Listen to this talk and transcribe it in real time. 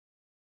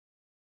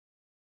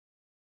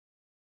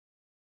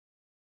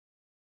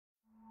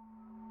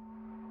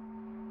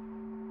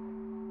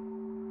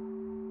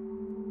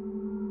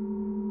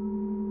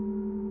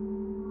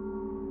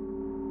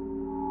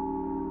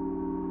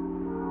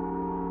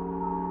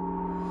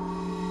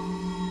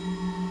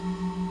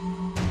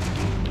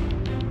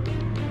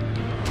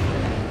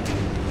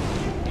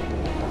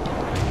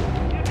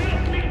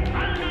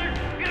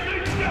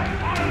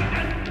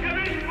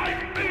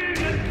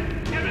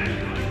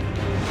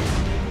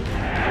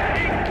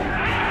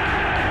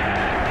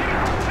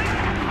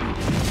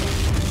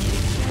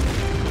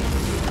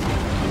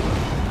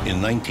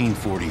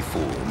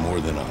1944, more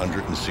than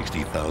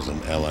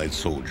 160,000 Allied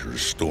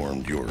soldiers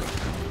stormed Europe.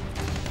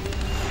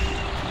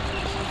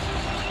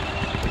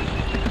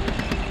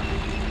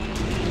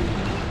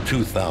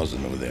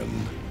 "2,000 of them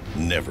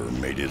never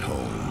made it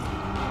home.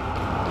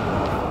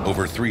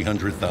 Over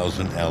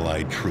 300,000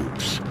 Allied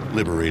troops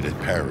liberated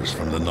Paris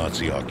from the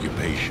Nazi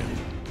occupation.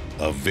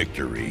 A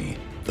victory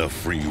the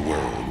free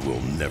world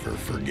will never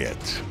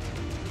forget.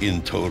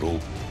 In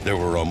total, there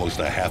were almost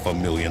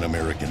 500,000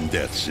 American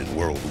deaths in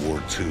World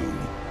War II,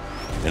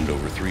 and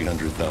over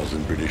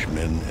 300,000 British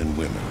men and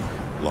women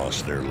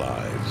lost their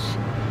lives.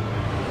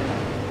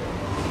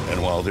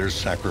 And while their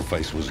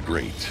sacrifice was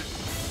great,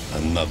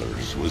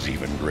 another's was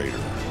even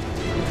greater.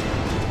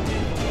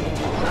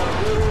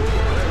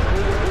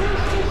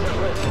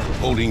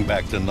 Holding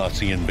back the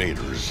Nazi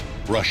invaders,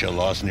 Russia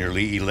lost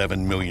nearly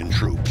 11 million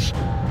troops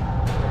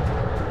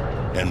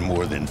and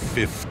more than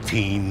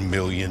 15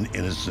 million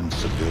innocent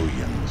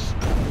civilians.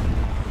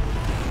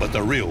 But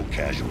the real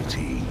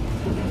casualty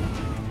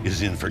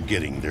is in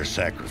forgetting their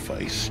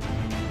sacrifice.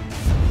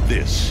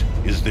 This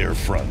is their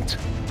front,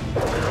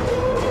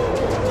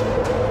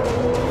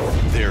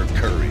 their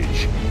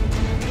courage,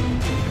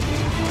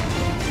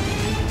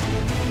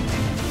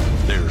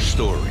 their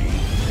story.